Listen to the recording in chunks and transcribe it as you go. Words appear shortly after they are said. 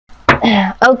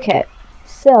Okay,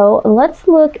 so let's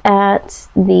look at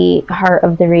the heart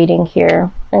of the reading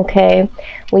here. Okay,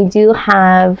 we do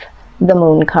have the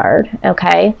moon card.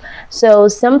 Okay, so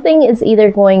something is either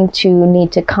going to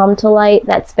need to come to light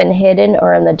that's been hidden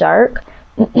or in the dark.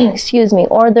 Excuse me,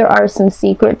 or there are some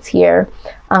secrets here,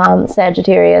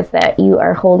 Sagittarius, that you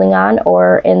are holding on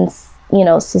or in, you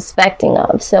know, suspecting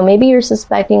of. So maybe you're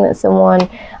suspecting that someone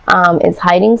is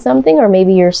hiding something, or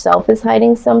maybe yourself is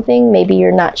hiding something. Maybe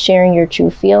you're not sharing your true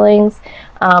feelings.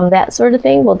 That sort of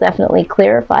thing will definitely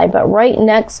clarify. But right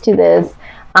next to this,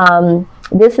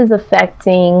 this is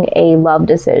affecting a love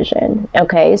decision.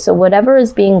 Okay, so whatever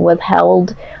is being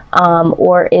withheld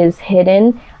or is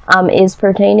hidden is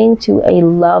pertaining to a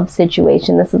love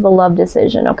situation. This is a love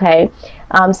decision. Okay,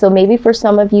 so maybe for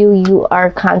some of you, you are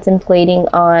contemplating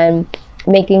on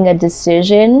making a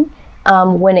decision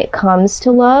when it comes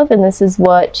to love, and this is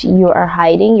what you are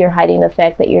hiding. You're hiding the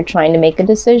fact that you're trying to make a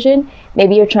decision.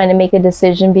 Maybe you're trying to make a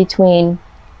decision between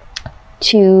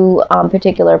two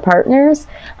particular partners,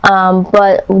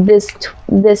 but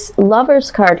this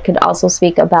Lover's card could also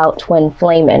speak about twin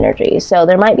flame energy. So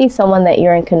there might be someone that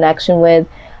you're in connection with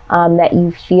that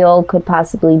you feel could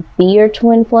possibly be your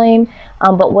twin flame,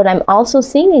 but what I'm also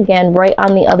seeing again right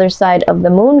on the other side of the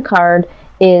moon card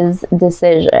is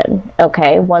decision.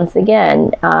 Okay, once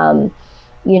again,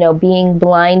 you know, being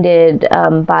blinded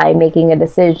by making a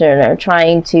decision or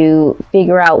trying to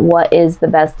figure out what is the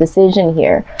best decision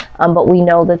here. But we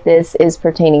know that this is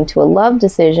pertaining to a love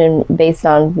decision based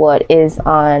on what is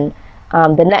on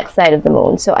the next side of the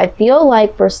moon. So I feel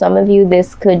like for some of you,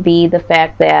 this could be the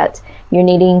fact that you're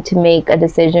needing to make a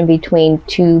decision between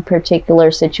two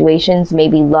particular situations,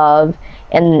 maybe love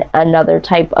and another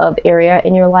type of area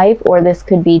in your life, or this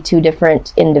could be two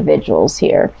different individuals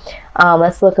here.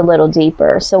 Let's look a little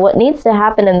deeper. So what needs to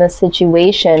happen in this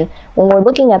situation, when we're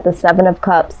looking at the Seven of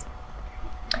Cups,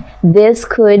 this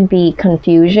could be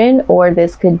confusion, or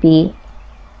this could be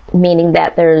meaning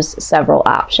that there's several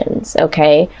options.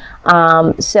 Okay,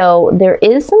 so there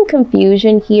is some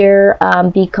confusion here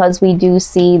because we do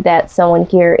see that someone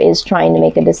here is trying to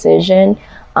make a decision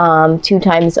two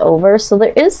times over. So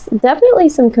there is definitely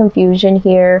some confusion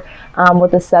here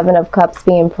with the Seven of Cups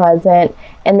being present.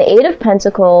 And the Eight of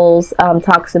Pentacles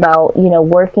talks about, you know,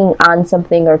 working on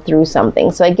something or through something.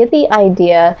 So I get the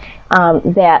idea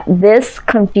that this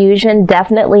confusion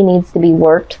definitely needs to be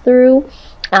worked through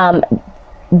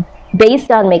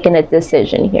based on making a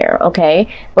decision here.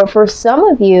 Okay, but for some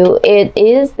of you, it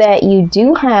is that you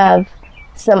do have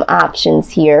some options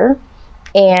here.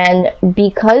 And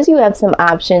because you have some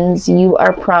options, you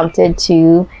are prompted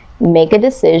to make a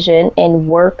decision and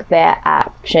work that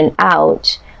option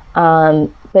out.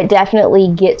 But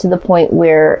definitely get to the point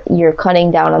where you're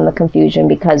cutting down on the confusion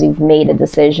because you've made a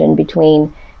decision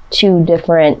between two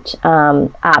different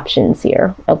options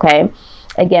here. Okay,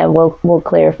 again, we'll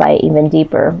clarify even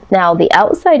deeper. Now, the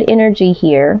outside energy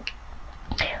here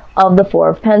of the Four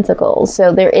of Pentacles.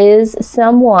 So there is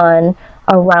someone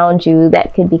around you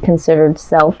that could be considered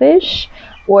selfish,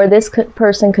 or this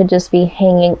person could just be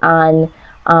hanging on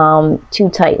too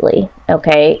tightly.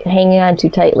 Okay, hanging on too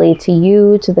tightly to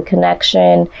you, to the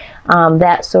connection,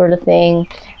 that sort of thing.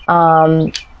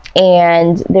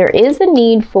 And there is a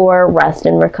need for rest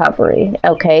and recovery.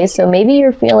 Okay, so maybe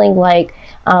you're feeling like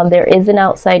there is an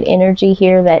outside energy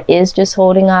here that is just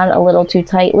holding on a little too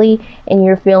tightly, and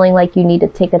you're feeling like you need to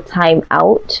take a time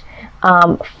out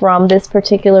from this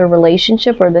particular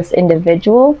relationship or this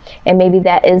individual. And maybe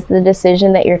that is the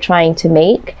decision that you're trying to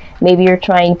make. Maybe you're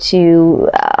trying to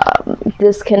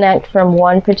disconnect from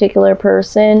one particular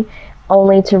person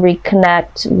only to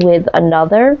reconnect with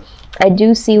another. I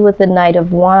do see with the Knight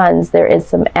of Wands, there is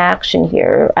some action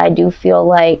here. I do feel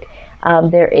like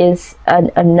there is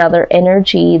another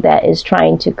energy that is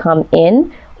trying to come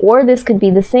in, or this could be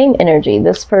the same energy.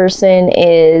 This person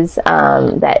is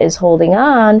that is holding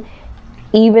on,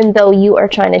 even though you are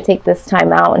trying to take this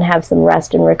time out and have some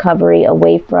rest and recovery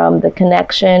away from the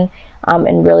connection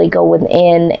and really go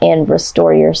within and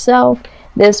restore yourself.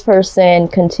 This person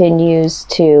continues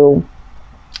to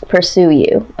pursue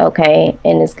you, okay,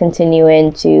 and is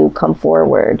continuing to come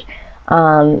forward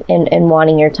and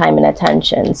wanting your time and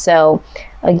attention. So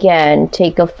again,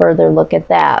 take a further look at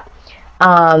that.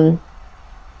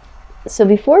 So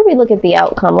before we look at the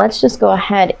outcome, let's just go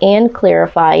ahead and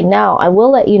clarify. Now, I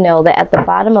will let you know that at the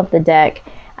bottom of the deck,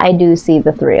 I do see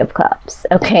the Three of Cups.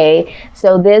 Okay,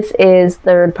 so this is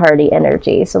third party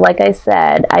energy. So like I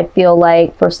said, I feel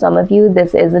like for some of you,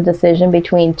 this is a decision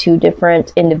between two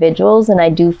different individuals, and I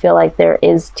do feel like there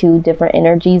is two different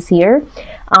energies here.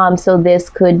 So this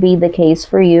could be the case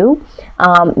for you.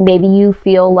 Maybe you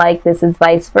feel like this is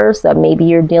vice versa. Maybe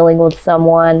you're dealing with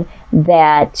someone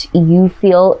that you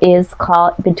feel is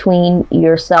caught between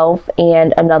yourself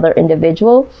and another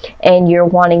individual, and you're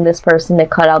wanting this person to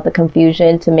cut out the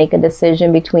confusion, to make a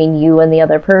decision between you and the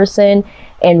other person,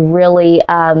 and really,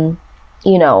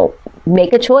 you know,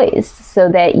 make a choice so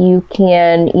that you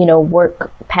can, you know,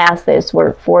 work past this,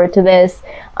 work forward to this.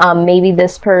 Maybe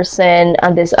this person,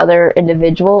 this other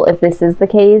individual, if this is the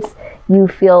case, you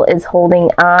feel is holding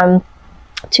on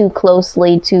too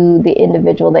closely to the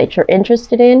individual that you're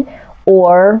interested in,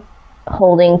 or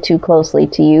holding too closely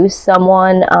to you.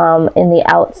 Someone in the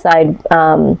outside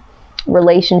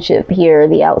relationship here,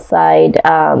 the outside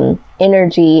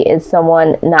energy, is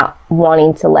someone not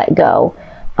wanting to let go,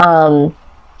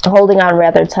 holding on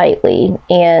rather tightly.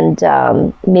 And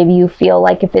maybe you feel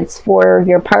like if it's for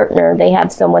your partner, they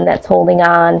have someone that's holding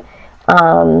on,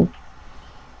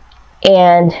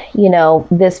 and you know,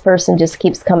 this person just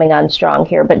keeps coming on strong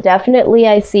here. But definitely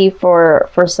I see for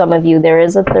some of you, there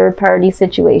is a third party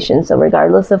situation. So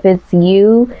regardless if it's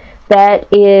you that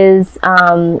is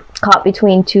caught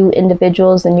between two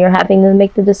individuals and you're having to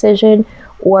make the decision,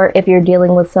 or if you're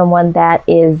dealing with someone that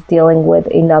is dealing with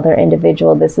another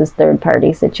individual, this is third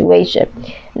party situation.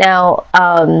 Now,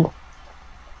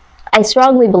 I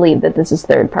strongly believe that this is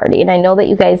third party, and I know that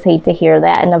you guys hate to hear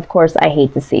that, and of course I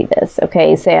hate to see this,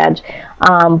 okay, Sag?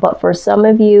 But for some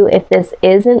of you, if this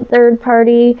isn't third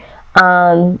party,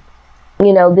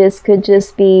 you know, this could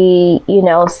just be, you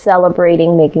know,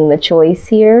 celebrating making the choice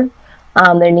here.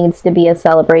 There needs to be a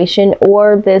celebration,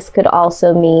 or this could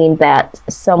also mean that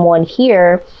someone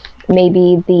here,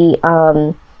 maybe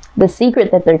the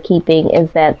secret that they're keeping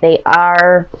is that they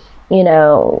are, you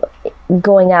know,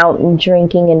 going out and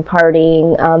drinking and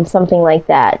partying, something like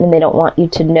that, and they don't want you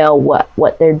to know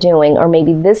what they're doing. Or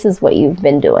maybe this is what you've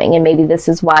been doing, and maybe this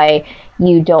is why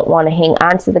you don't want to hang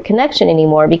on to the connection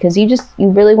anymore, because you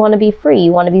really want to be free,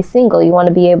 you want to be single, you want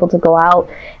to be able to go out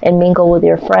and mingle with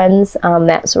your friends,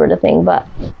 that sort of thing. But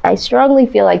I strongly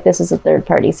feel like this is a third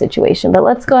party situation. But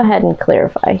let's go ahead and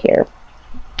clarify here.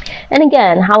 And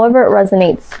again, however it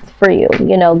resonates for you,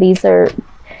 you know, these are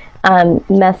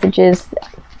messages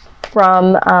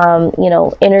from, you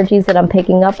know, energies that I'm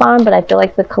picking up on, but I feel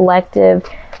like the collective,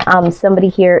 somebody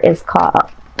here is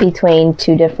caught between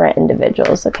two different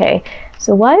individuals. Okay,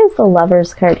 so why is the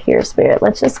Lovers card here, Spirit?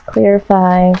 Let's just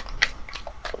clarify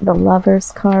the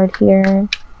Lovers card here.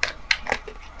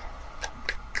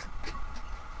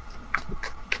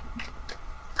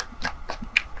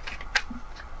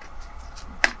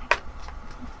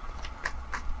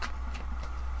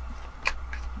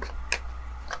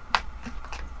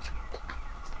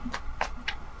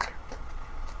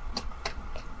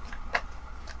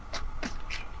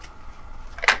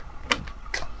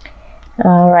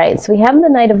 All right, so we have the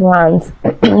Knight of Wands.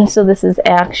 So this is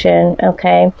action,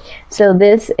 okay? So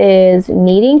this is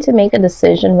needing to make a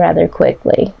decision rather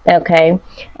quickly, okay?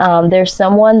 There's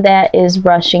someone that is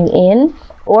rushing in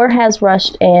or has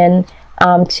rushed in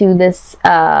to this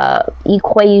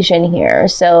equation here.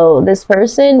 So this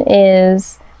person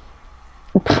is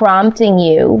prompting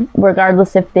you,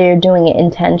 regardless if they're doing it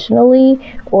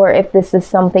intentionally or if this is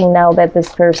something now that this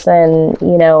person,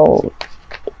 you know,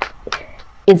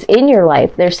 is in your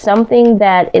life. There's something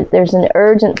that there's an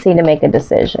urgency to make a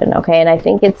decision, okay? And I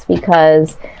think it's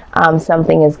because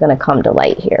something is going to come to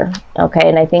light here, okay?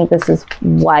 And I think this is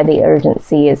why the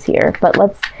urgency is here. But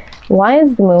why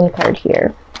is the Moon card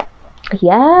here?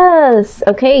 Yes,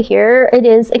 okay, here it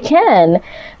is again.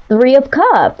 Three of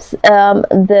Cups.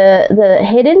 The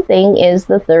hidden thing is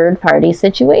the third party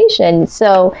situation.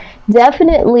 So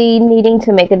definitely needing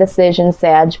to make a decision,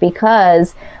 Sag,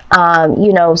 because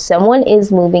you know, someone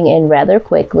is moving in rather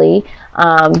quickly.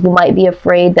 You might be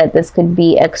afraid that this could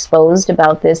be exposed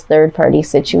about this third party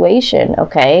situation,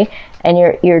 okay? And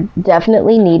you're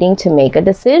definitely needing to make a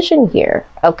decision here,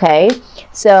 okay?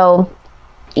 So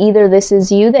either this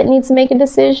is you that needs to make a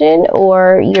decision,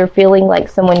 or you're feeling like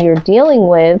someone you're dealing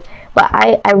with. But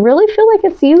I really feel like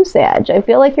it's you, Sag. I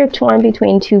feel like you're torn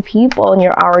between two people and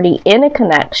you're already in a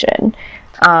connection.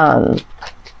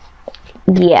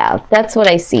 Yeah, that's what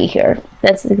I see here.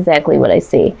 That's exactly what I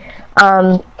see.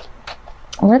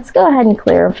 Let's go ahead and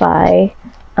clarify.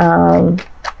 I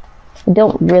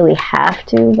don't really have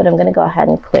to, but I'm going to go ahead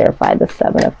and clarify the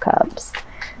Seven of Cups.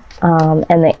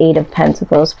 And the Eight of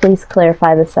Pentacles. Please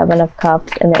clarify the Seven of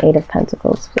Cups and the Eight of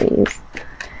Pentacles, please.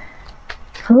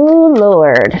 Oh,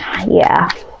 Lord. Yeah.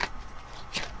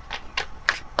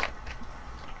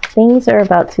 Things are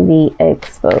about to be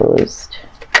exposed.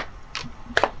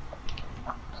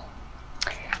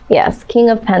 Yes, King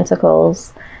of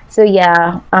Pentacles. So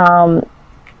yeah,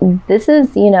 this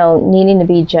is, you know, needing to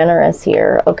be generous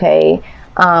here, okay?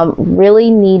 Really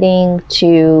needing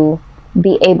to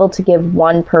be able to give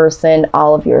one person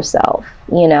all of yourself,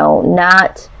 you know,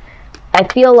 not, I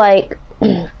feel like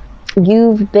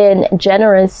you've been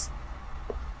generous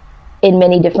in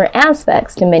many different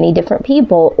aspects to many different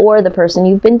people, or the person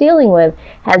you've been dealing with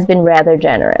has been rather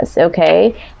generous,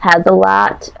 okay? Has a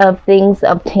lot of things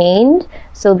obtained,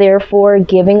 so therefore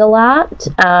giving a lot,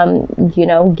 you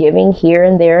know, giving here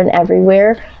and there and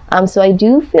everywhere. So I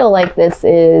do feel like this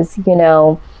is, you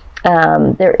know,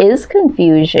 there is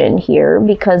confusion here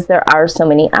because there are so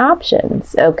many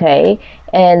options, okay?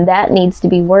 And that needs to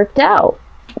be worked out.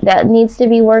 That needs to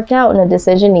be worked out, and a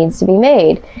decision needs to be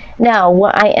made. Now,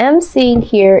 what I am seeing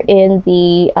here in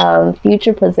the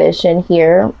future position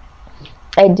here,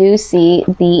 I do see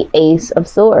the Ace of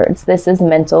Swords. This is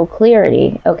mental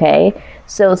clarity, okay?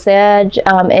 So Sag,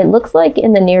 it looks like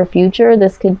in the near future,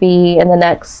 this could be in the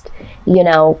next, you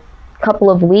know, couple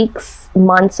of weeks,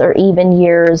 months, or even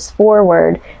years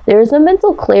forward. There's a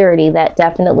mental clarity that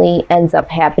definitely ends up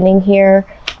happening here.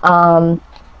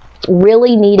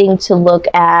 Really needing to look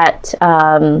at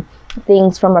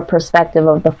things from a perspective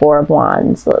of the Four of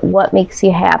Wands. What makes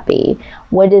you happy?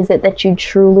 What is it that you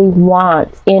truly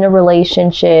want in a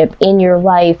relationship, in your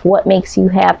life? What makes you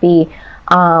happy?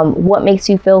 What makes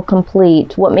you feel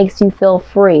complete? What makes you feel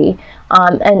free?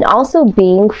 And also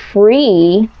being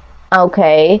free,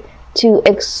 okay, to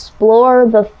explore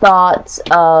the thoughts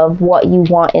of what you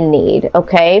want and need,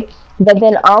 okay? But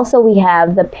then also we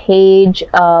have the Page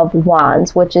of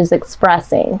Wands, which is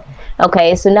expressing.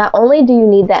 Okay, so not only do you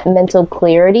need that mental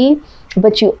clarity,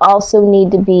 but you also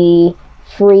need to be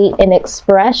free in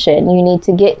expression. You need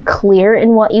to get clear in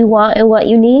what you want and what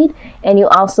you need. And you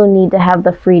also need to have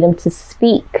the freedom to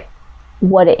speak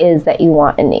what it is that you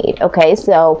want and need. Okay,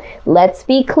 so let's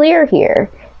be clear here.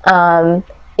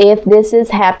 If this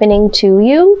is happening to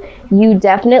you, you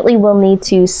definitely will need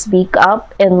to speak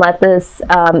up and let this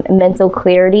mental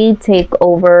clarity take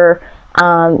over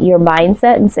your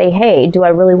mindset and say, hey, do I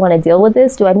really want to deal with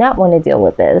this? Do I not want to deal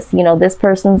with this? You know, this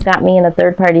person's got me in a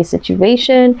third-party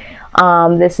situation.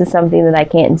 This is something that I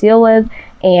can't deal with,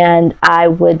 and I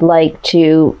would like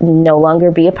to no longer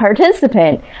be a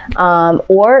participant.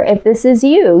 Or if this is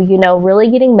you, you know, really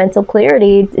getting mental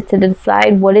clarity to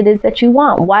decide what it is that you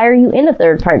want. Why are you in a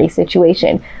third-party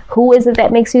situation? Who is it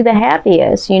that makes you the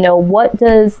happiest? You know, what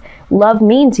does love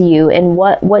mean to you, and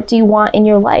what do you want in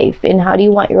your life, and how do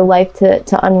you want your life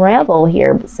to unravel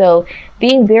here? So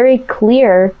being very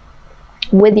clear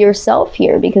with yourself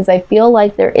here, because I feel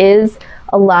like there is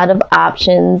a lot of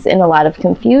options and a lot of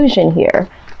confusion here.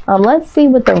 Let's see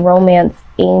what the Romance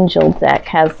Angel deck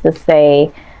has to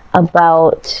say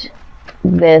about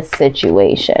this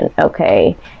situation,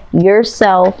 okay?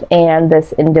 Yourself and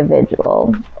this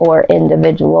individual or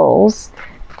individuals.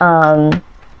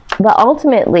 But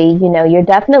ultimately, you know, you're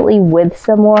definitely with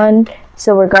someone.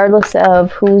 So regardless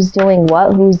of who's doing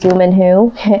what, who's doing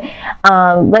who,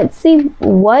 let's see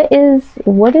what is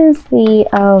the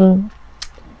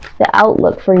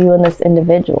outlook for you and this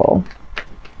individual.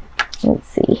 Let's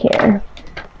see here.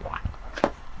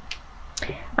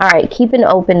 All right, keep an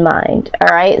open mind. All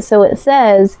right, so it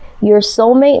says your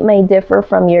soulmate may differ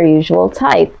from your usual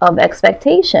type of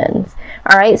expectations.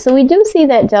 All right, so we do see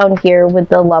that down here with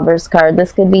the Lovers card.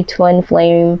 This could be twin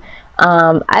flame.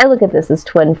 I look at this as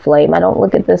twin flame. I don't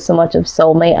look at this so much of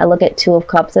soulmate. I look at Two of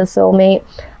Cups as soulmate.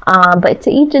 But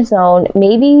to each its own.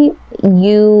 Maybe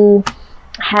you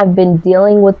have been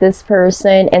dealing with this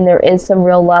person and there is some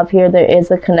real love here. There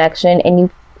is a connection and you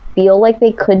feel like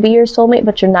they could be your soulmate,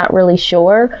 but you're not really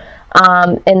sure.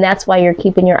 And that's why you're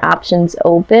keeping your options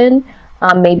open.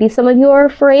 Maybe some of you are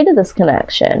afraid of this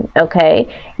connection,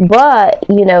 okay? But,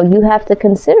 you know, you have to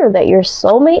consider that your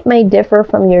soulmate may differ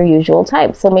from your usual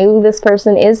type. So maybe this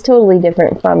person is totally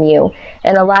different from you.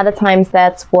 And a lot of times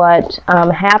that's what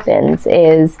happens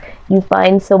is you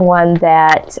find someone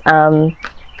that,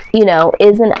 you know,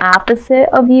 is an opposite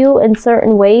of you in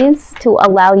certain ways to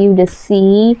allow you to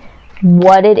see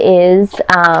what it is,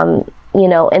 you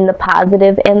know, in the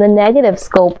positive and the negative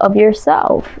scope of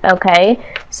yourself, okay?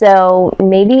 So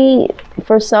maybe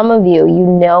for some of you, you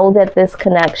know that this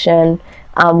connection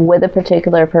with a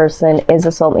particular person is a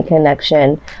soulmate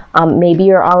connection. Maybe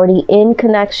you're already in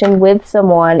connection with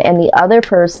someone and the other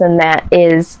person that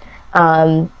is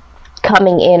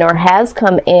coming in or has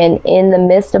come in the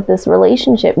midst of this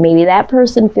relationship, maybe that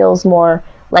person feels more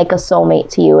like a soulmate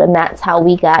to you, and that's how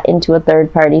we got into a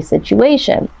third-party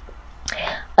situation.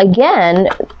 Again,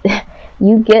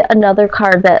 you get another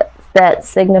card that that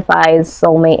signifies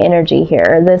soulmate energy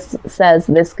here. This says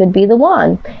this could be the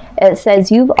one. It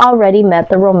says you've already met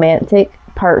the romantic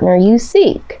partner you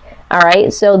seek. All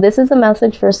right, so this is a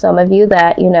message for some of you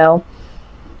that, you know,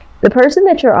 the person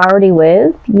that you're already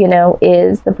with, you know,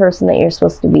 is the person that you're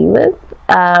supposed to be with.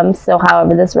 So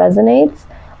however this resonates,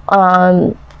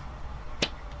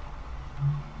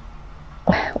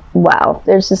 wow,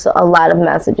 there's just a lot of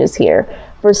messages here.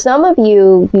 For some of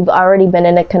you, you've already been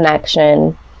in a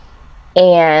connection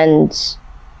and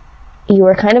you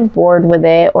were kind of bored with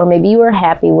it, or maybe you were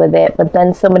happy with it, but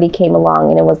then somebody came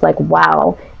along and it was like,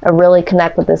 wow, I really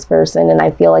connect with this person and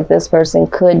I feel like this person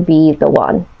could be the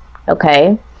one.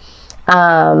 Okay.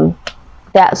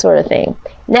 That sort of thing.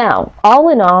 Now, all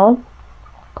in all,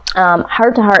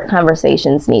 heart-to-heart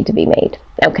conversations need to be made.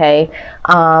 Okay.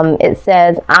 It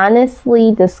says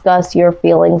honestly discuss your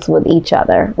feelings with each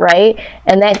other, right?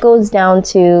 And that goes down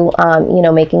to, you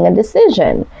know, making a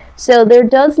decision. So there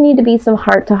does need to be some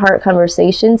heart-to-heart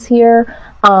conversations here,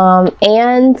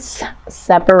 and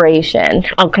separation.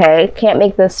 Okay. Can't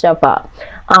make this stuff up.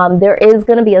 There is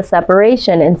going to be a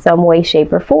separation in some way,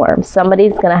 shape, or form.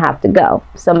 Somebody's going to have to go.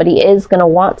 Somebody is going to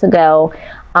want to go.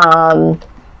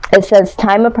 It says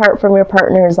time apart from your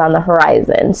partner is on the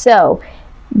horizon. So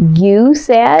you,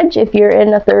 Sag, if you're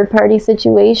in a third-party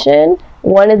situation,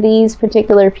 one of these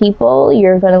particular people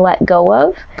you're going to let go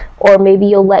of, or maybe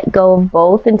you'll let go of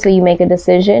both until you make a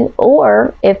decision.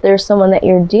 Or if there's someone that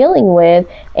you're dealing with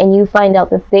and you find out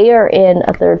that they are in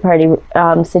a third-party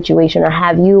situation, or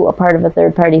have you a part of a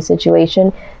third-party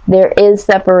situation, there is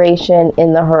separation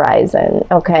in the horizon.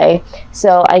 Okay,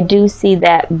 so I do see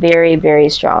that very, very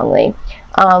strongly.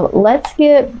 Let's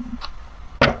get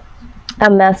a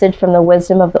message from the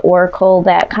wisdom of the oracle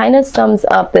that kind of sums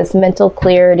up this mental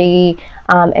clarity,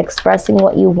 expressing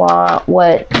what you want,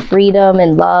 what freedom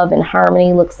and love and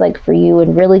harmony looks like for you,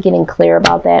 and really getting clear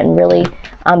about that, and really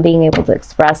being able to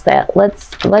express that.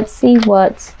 Let's see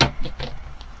what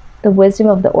the wisdom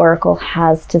of the oracle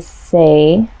has to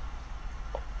say,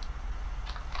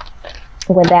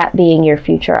 with that being your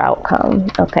future outcome.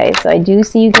 Okay, so I do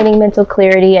see you getting mental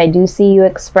clarity. I do see you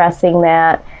expressing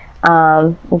that.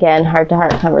 Again,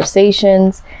 heart-to-heart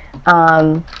conversations,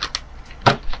 and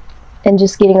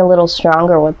just getting a little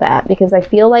stronger with that, because I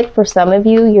feel like for some of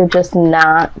you, you're just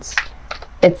not,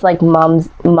 it's like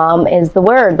mom is the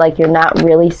word, like you're not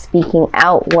really speaking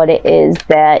out what it is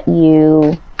that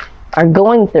you are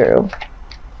going through,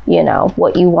 you know,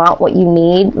 what you want, what you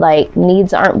need. Like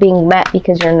needs aren't being met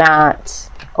because you're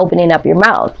not opening up your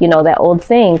mouth. You know, that old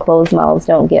saying, closed mouths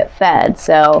don't get fed.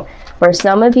 So for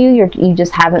some of you, you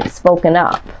just haven't spoken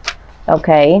up.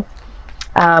 Okay.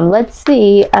 Let's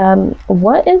see.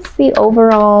 What is the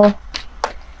overall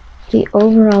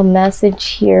message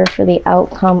here for the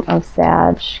outcome of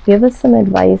Sag? Give us some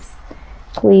advice,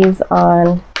 please,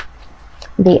 on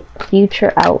the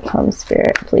future outcome,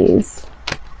 Spirit, please.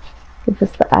 Give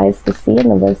us the eyes to see and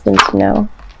the wisdom to know.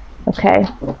 Okay.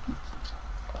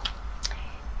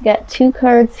 Got two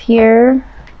cards here,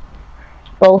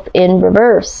 both in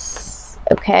reverse.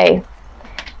 Okay.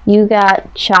 You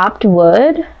got chopped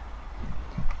wood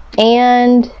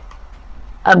and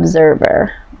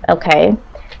observer. Okay.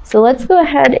 So let's go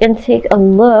ahead and take a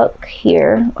look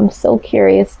here. I'm so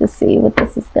curious to see what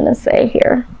this is going to say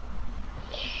here.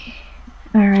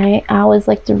 All right. I always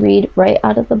like to read right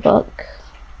out of the book.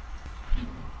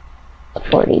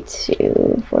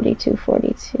 42, 42,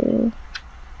 42.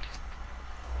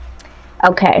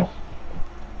 Okay.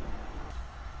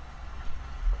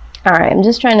 All right. I'm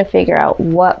just trying to figure out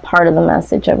what part of the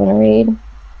message I'm going to read.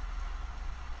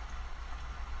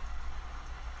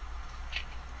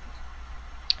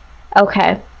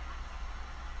 Okay.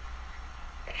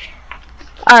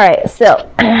 All right, so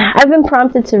I've been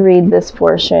prompted to read this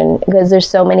portion because there's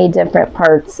so many different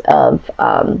parts of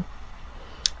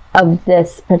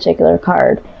this particular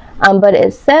card. But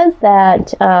it says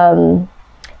that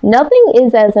nothing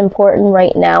is as important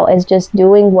right now as just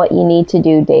doing what you need to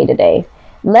do day to day.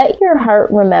 Let your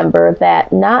heart remember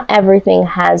that not everything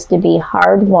has to be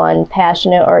hard-won,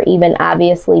 passionate, or even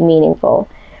obviously meaningful.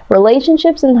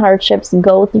 Relationships and hardships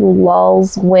go through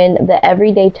lulls when the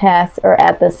everyday tasks are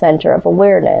at the center of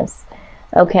awareness.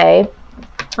 Okay?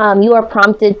 You are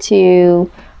prompted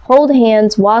to hold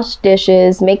hands, wash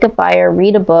dishes, make a fire,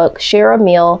 read a book, share a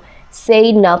meal,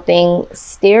 say nothing,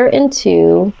 stare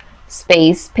into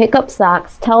space, pick up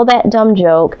socks, tell that dumb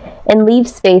joke, and leave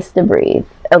space to breathe.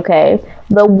 Okay?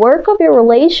 The work of your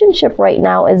relationship right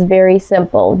now is very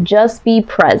simple. Just be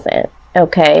present.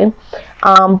 Okay?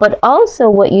 But also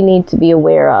what you need to be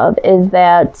aware of is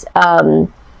that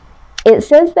it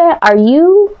says that, are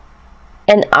you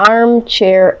an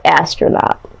armchair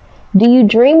astronaut. Do you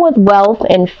dream with wealth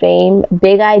and fame,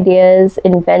 big ideas,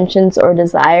 inventions, or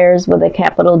desires with a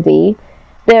capital D?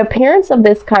 The appearance of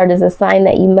this card is a sign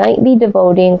that you might be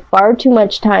devoting far too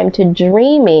much time to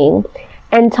dreaming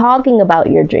and talking about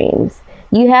your dreams.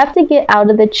 You have to get out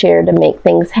of the chair to make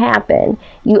things happen.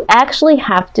 You actually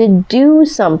have to do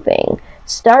something.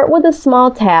 Start with a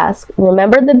small task.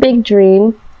 Remember, the big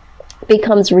dream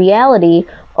becomes reality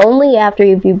only after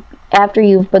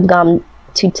you've begun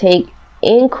to take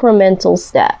incremental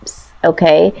steps.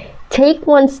 Okay? Take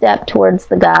one step towards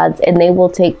the gods and they will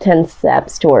take 10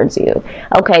 steps towards you.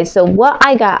 Okay, so what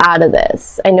I got out of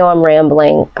this, I know I'm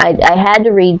rambling. I had to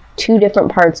read two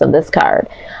different parts of this card.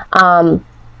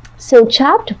 So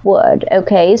chopped wood,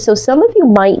 okay, so some of you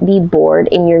might be bored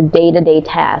in your day-to-day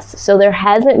tasks. So there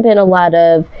hasn't been a lot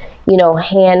of, you know,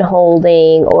 hand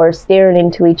holding or staring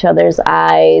into each other's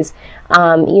eyes,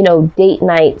 you know, date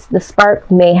nights. The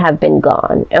spark may have been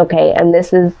gone, okay, and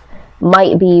this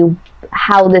might be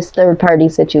how this third party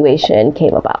situation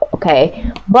came about,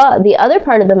 okay. But the other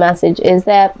part of the message is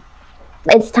that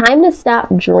it's time to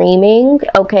stop dreaming,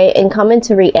 okay, and come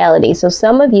into reality. So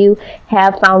some of you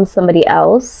have found somebody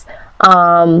else,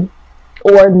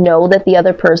 or know that the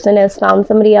other person has found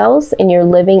somebody else, and you're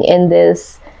living in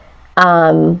this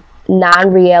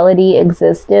non-reality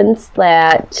existence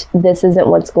that this isn't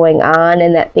what's going on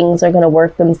and that things are going to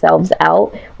work themselves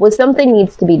out. Well, something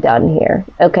needs to be done here,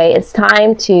 okay. It's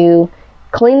time to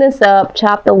clean this up,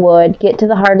 chop the wood, get to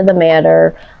the heart of the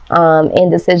matter. And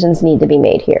decisions need to be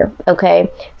made here, okay?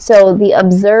 So the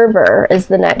Observer is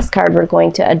the next card we're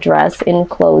going to address in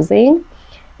closing.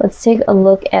 Let's take a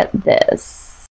look at this.